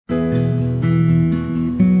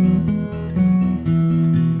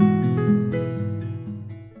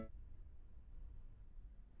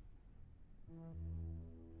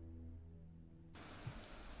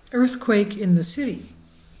earthquake in the city.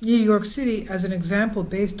 New York City as an example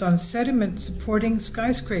based on sediment supporting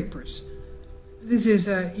skyscrapers. This is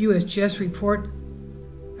a USGS report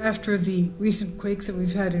after the recent quakes that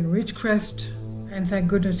we've had in Ridgecrest, and thank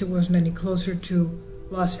goodness it wasn't any closer to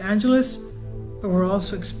Los Angeles, but we're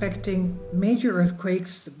also expecting major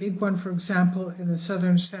earthquakes, the big one, for example, in the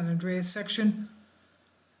southern San Andreas section,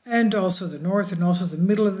 and also the north and also the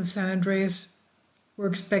middle of the San Andreas. We're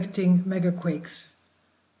expecting mega-quakes.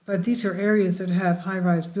 But these are areas that have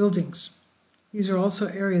high-rise buildings. These are also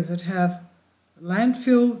areas that have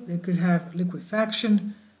landfill, they could have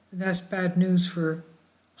liquefaction, and that's bad news for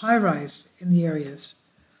high-rise in the areas.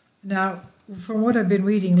 Now, from what I've been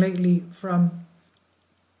reading lately from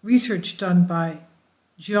research done by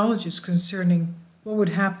geologists concerning what would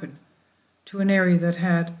happen to an area that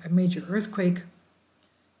had a major earthquake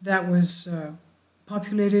that was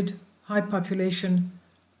populated, high population,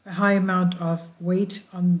 a high amount of weight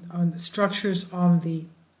on the structures on the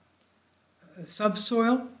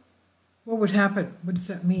subsoil, what would happen? What does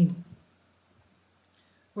that mean?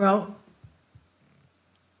 Well,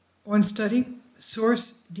 one study,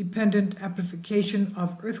 source-dependent amplification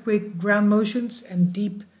of earthquake ground motions and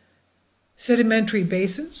deep sedimentary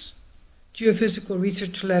basins, geophysical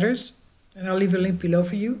research letters, and I'll leave a link below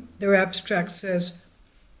for you. Their abstract says,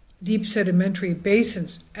 deep sedimentary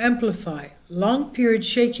basins amplify long-period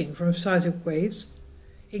shaking from seismic waves,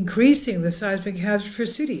 increasing the seismic hazard for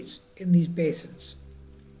cities in these basins.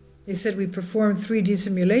 They said we performed 3D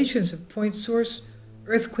simulations of point source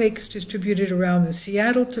earthquakes distributed around the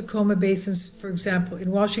Seattle-Tacoma basins, for example,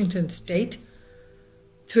 in Washington state,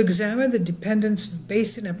 to examine the dependence of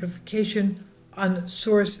basin amplification on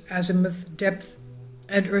source azimuth, depth,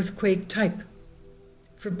 and earthquake type.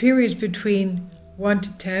 For periods between 1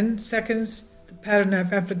 to 10 seconds, the pattern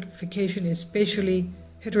of amplification is spatially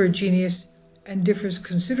heterogeneous and differs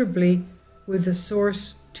considerably with the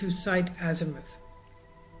source to site azimuth.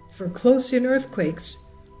 For close-in earthquakes,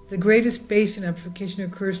 the greatest basin amplification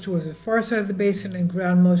occurs towards the far side of the basin, and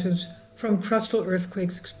ground motions from crustal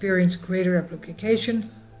earthquakes experience greater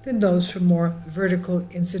amplification than those from more vertical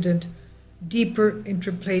incident, deeper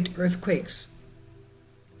intraplate earthquakes.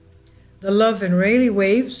 The Love and Rayleigh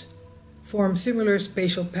waves form similar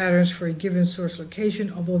spatial patterns for a given source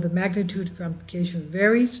location, although the magnitude of amplification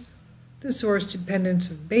varies. The source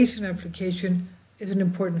dependence of basin amplification is an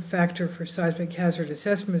important factor for seismic hazard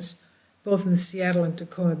assessments, both in the Seattle and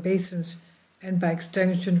Tacoma basins, and by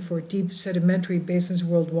extension for deep sedimentary basins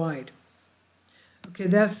worldwide. Okay,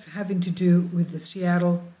 that's having to do with the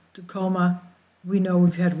Seattle, Tacoma. We know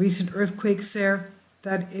we've had recent earthquakes there.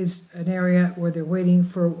 That is an area where they're waiting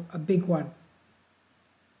for a big one.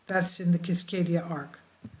 That's in the Cascadia Arc.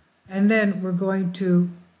 And then we're going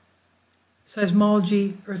to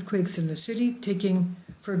seismology, earthquakes in the city, taking,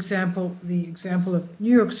 for example, the example of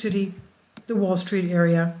New York City, the Wall Street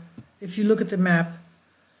area. If you look at the map,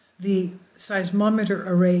 the seismometer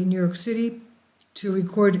array in New York City to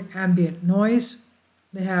record ambient noise,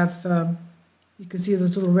 they have, you can see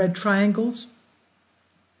those little red triangles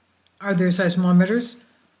are their seismometers.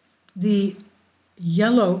 The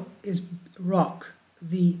yellow is rock.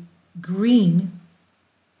 The green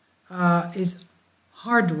is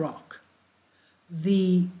hard rock.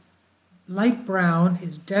 The light brown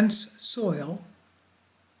is dense soil,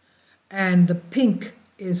 and the pink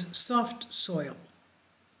is soft soil.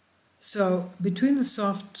 So between the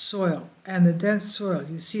soft soil and the dense soil,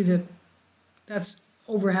 you see that that's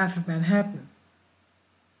over half of Manhattan.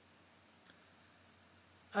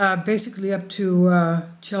 Basically up to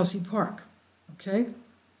Chelsea Park, okay?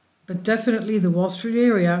 But definitely the Wall Street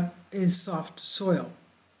area is soft soil.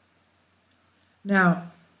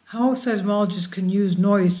 Now, how seismologists can use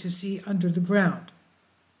noise to see under the ground?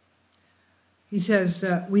 He says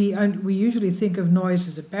we usually think of noise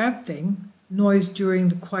as a bad thing. Noise during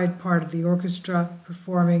the quiet part of the orchestra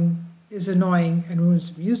performing is annoying and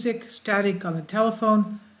ruins the music. Static on the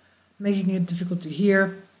telephone, making it difficult to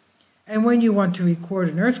hear. And when you want to record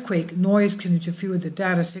an earthquake, noise can interfere with the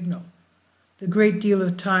data signal. The great deal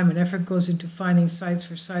of time and effort goes into finding sites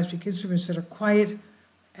for seismic instruments that are quiet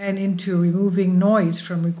and into removing noise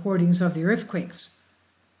from recordings of the earthquakes.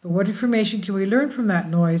 But what information can we learn from that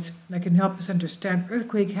noise that can help us understand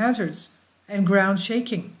earthquake hazards and ground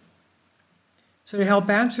shaking? So to help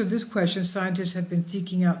answer this question, scientists have been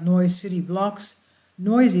seeking out noisy city blocks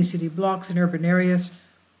in urban areas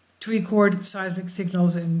to record seismic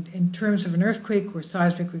signals. In terms of an earthquake or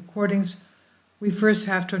seismic recordings, we first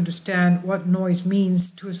have to understand what noise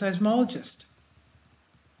means to a seismologist.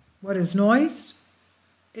 What is noise?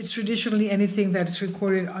 It's traditionally anything that is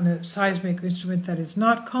recorded on a seismic instrument that is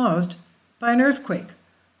not caused by an earthquake.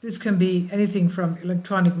 This can be anything from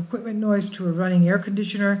electronic equipment noise to a running air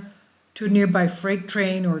conditioner, to a nearby freight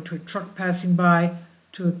train or to a truck passing by,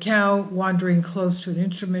 to a cow wandering close to an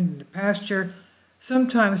instrument in the pasture.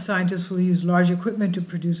 Sometimes scientists will use large equipment to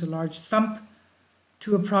produce a large thump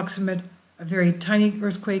to approximate a very tiny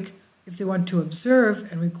earthquake if they want to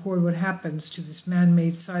observe and record what happens to this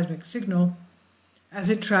man-made seismic signal as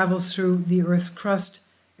it travels through the Earth's crust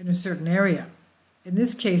in a certain area. In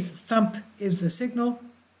this case, the thump is the signal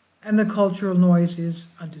and the cultural noise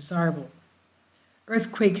is undesirable.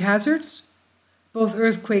 Earthquake hazards. Both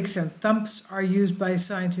earthquakes and thumps are used by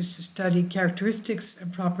scientists to study characteristics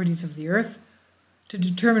and properties of the Earth, to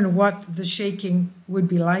determine what the shaking would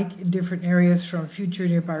be like in different areas from future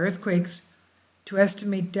nearby earthquakes, to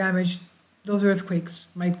estimate damage those earthquakes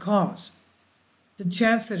might cause. The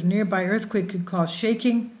chance that a nearby earthquake could cause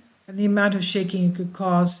shaking and the amount of shaking it could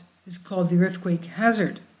cause is called the earthquake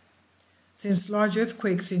hazard. Since large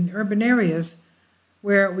earthquakes in urban areas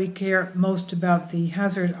where we care most about the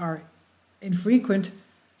hazard are infrequent,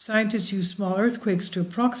 scientists use small earthquakes to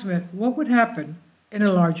approximate what would happen in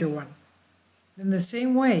a larger one. In the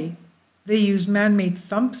same way, they use man-made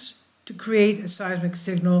thumps to create a seismic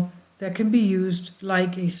signal that can be used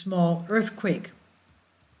like a small earthquake.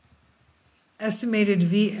 Estimated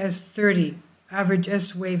VS30, average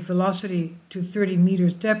S-wave velocity to 30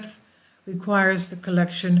 meters depth, requires the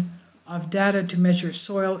collection of data to measure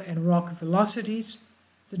soil and rock velocities.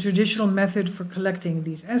 The traditional method for collecting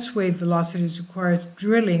these S-wave velocities requires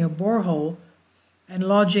drilling a borehole and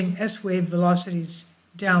lodging S-wave velocities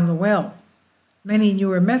down the well. Many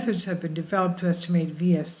newer methods have been developed to estimate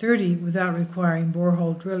VS30 without requiring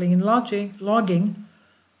borehole drilling and logging.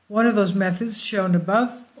 One of those methods, shown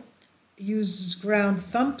above, uses ground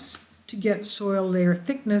thumps to get soil layer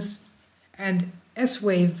thickness and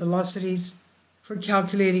S-wave velocities for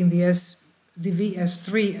calculating the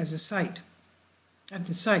VS3 at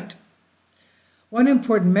the site. One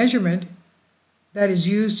important measurement that is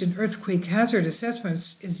used in earthquake hazard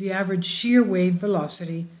assessments is the average shear wave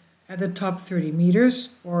velocity at the top 30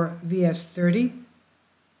 meters, or VS30.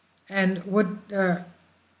 And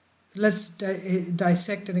let's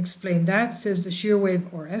dissect and explain that. It says the shear wave,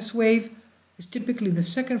 or S wave, is typically the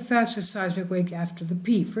second fastest seismic wave after the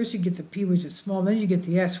P. First you get the P, which is small, then you get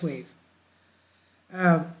the S wave.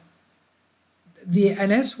 An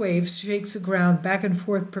S wave shakes the ground back and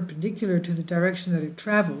forth perpendicular to the direction that it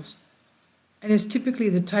travels, and is typically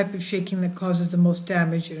the type of shaking that causes the most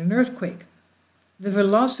damage in an earthquake. The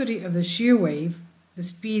velocity of the shear wave, the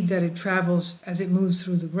speed that it travels as it moves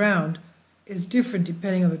through the ground, is different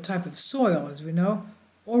depending on the type of soil, as we know,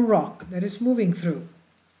 or rock that it's moving through.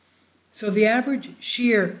 So the average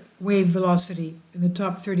shear wave velocity in the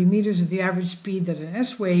top 30 meters is the average speed that an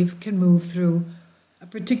S wave can move through a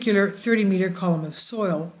particular 30-meter column of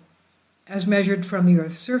soil as measured from the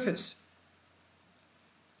Earth's surface.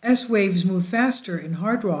 S waves move faster in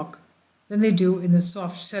hard rock than they do in the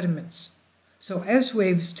soft sediments. So S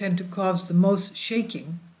waves tend to cause the most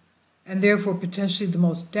shaking and therefore potentially the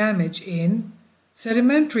most damage in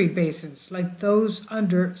sedimentary basins like those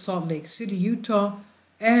under Salt Lake City, Utah,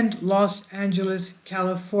 and Los Angeles,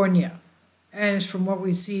 California. And from what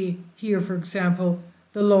we see here, for example,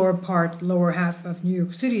 the lower half of New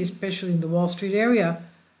York City, especially in the Wall Street area.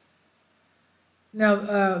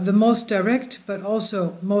 Now, the most direct but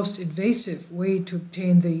also most invasive way to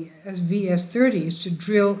obtain the VS30 is to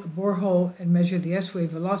drill a borehole and measure the S-wave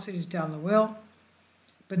velocities down the well,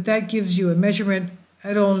 but that gives you a measurement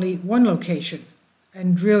at only one location,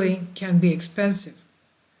 and drilling can be expensive.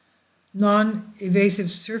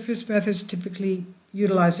 Non-invasive surface methods typically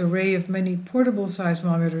utilize an array of many portable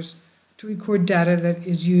seismometers to record data that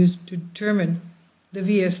is used to determine the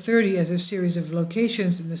VS30 as a series of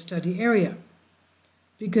locations in the study area.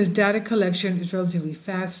 Because data collection is relatively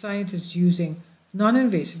fast, scientists using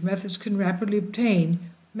non-invasive methods can rapidly obtain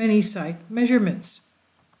many site measurements.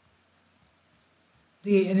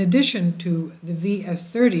 In addition to the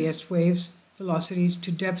VS30, S-waves velocities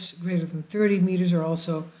to depths greater than 30 meters are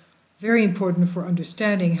also very important for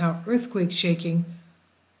understanding how earthquake shaking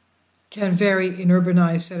can vary in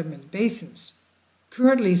urbanized sediment basins.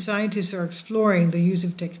 Currently, scientists are exploring the use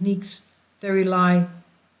of techniques that rely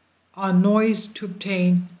on noise to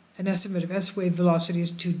obtain an estimate of S-wave velocities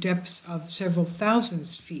to depths of several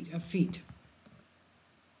thousands feet.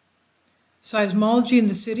 Seismology in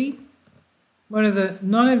the city. One of the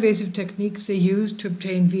non-invasive techniques they use to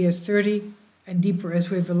obtain VS30 and deeper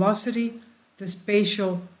S-wave velocity, the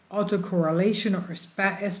spatial autocorrelation, or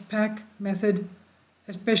SPAC method,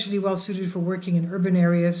 especially well suited for working in urban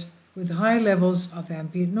areas with high levels of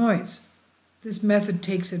ambient noise. This method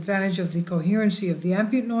takes advantage of the coherency of the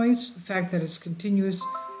ambient noise, the fact that it's continuous,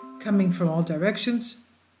 coming from all directions,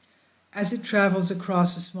 as it travels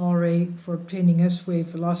across a small array for obtaining S-wave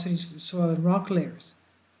velocities for the soil and rock layers.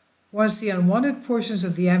 Once the unwanted portions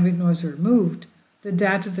of the ambient noise are removed, the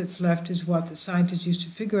data that's left is what the scientists use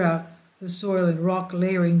to figure out the soil and rock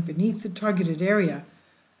layering beneath the targeted area,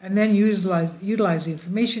 and then utilize the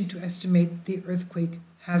information to estimate the earthquake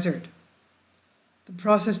hazard. The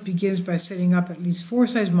process begins by setting up at least 4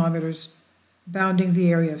 seismometers bounding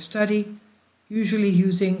the area of study, usually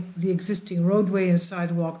using the existing roadway and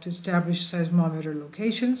sidewalk to establish seismometer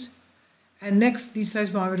locations. And next, these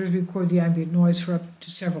seismometers record the ambient noise for up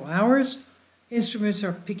to several hours. Instruments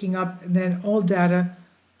are picking up, and then all data,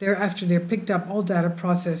 thereafter they're picked up, all data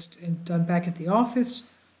processed and done back at the office.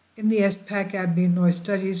 In the SPAC ambient noise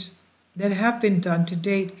studies that have been done to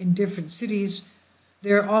date in different cities,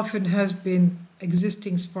 there often has been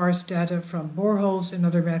existing sparse data from boreholes and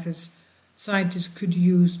other methods scientists could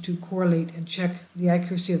use to correlate and check the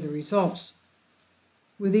accuracy of the results.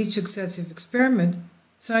 With each successive experiment,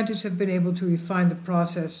 scientists have been able to refine the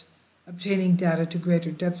process, obtaining data to greater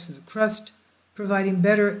depths in the crust, providing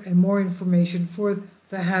better and more information for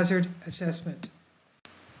the hazard assessment.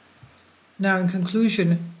 Now, in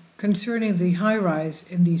conclusion, concerning the high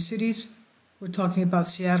rise in these cities, we're talking about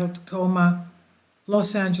Seattle, Tacoma,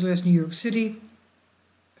 Los Angeles, New York City.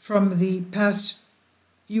 From the past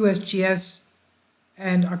USGS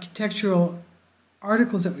and architectural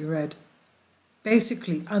articles that we read,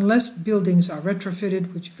 basically, unless buildings are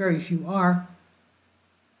retrofitted, which very few are,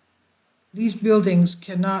 these buildings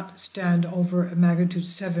cannot stand over a magnitude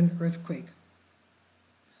 7 earthquake.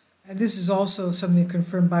 And this is also something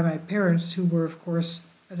confirmed by my parents, who were, of course,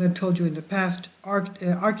 as I told you in the past,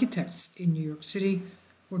 architects in New York City,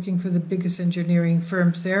 working for the biggest engineering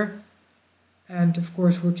firms there, and of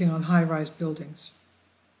course working on high-rise buildings.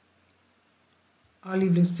 I'll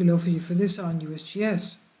leave links below for you for this on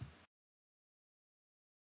USGS.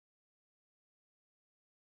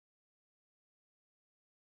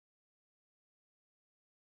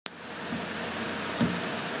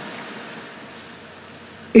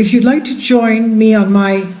 If you'd like to join me on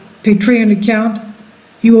my Patreon account,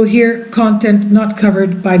 you will hear content not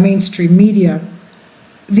covered by mainstream media.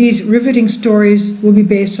 These riveting stories will be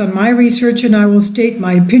based on my research, and I will state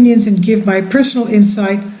my opinions and give my personal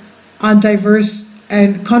insight on diverse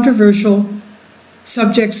and controversial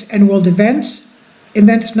subjects and world events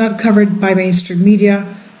not covered by mainstream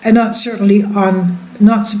media, and not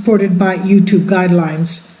supported by YouTube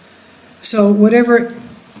guidelines. So whatever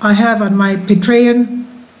I have on my Patreon,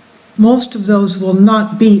 most of those will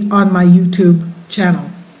not be on my YouTube channel.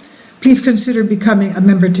 Please consider becoming a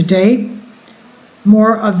member today.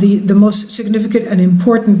 More of the most significant and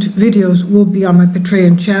important videos will be on my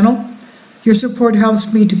Patreon channel. Your support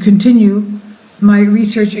helps me to continue my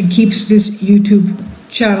research and keeps this YouTube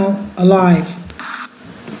channel alive.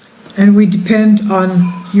 And we depend on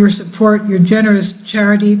your support, your generous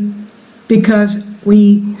charity, because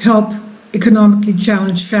we help economically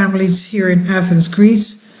challenged families here in Athens,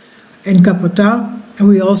 Greece, in Kapota, and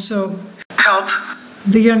we also help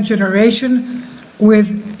the young generation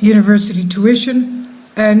with university tuition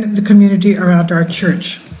and the community around our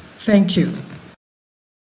church. Thank you.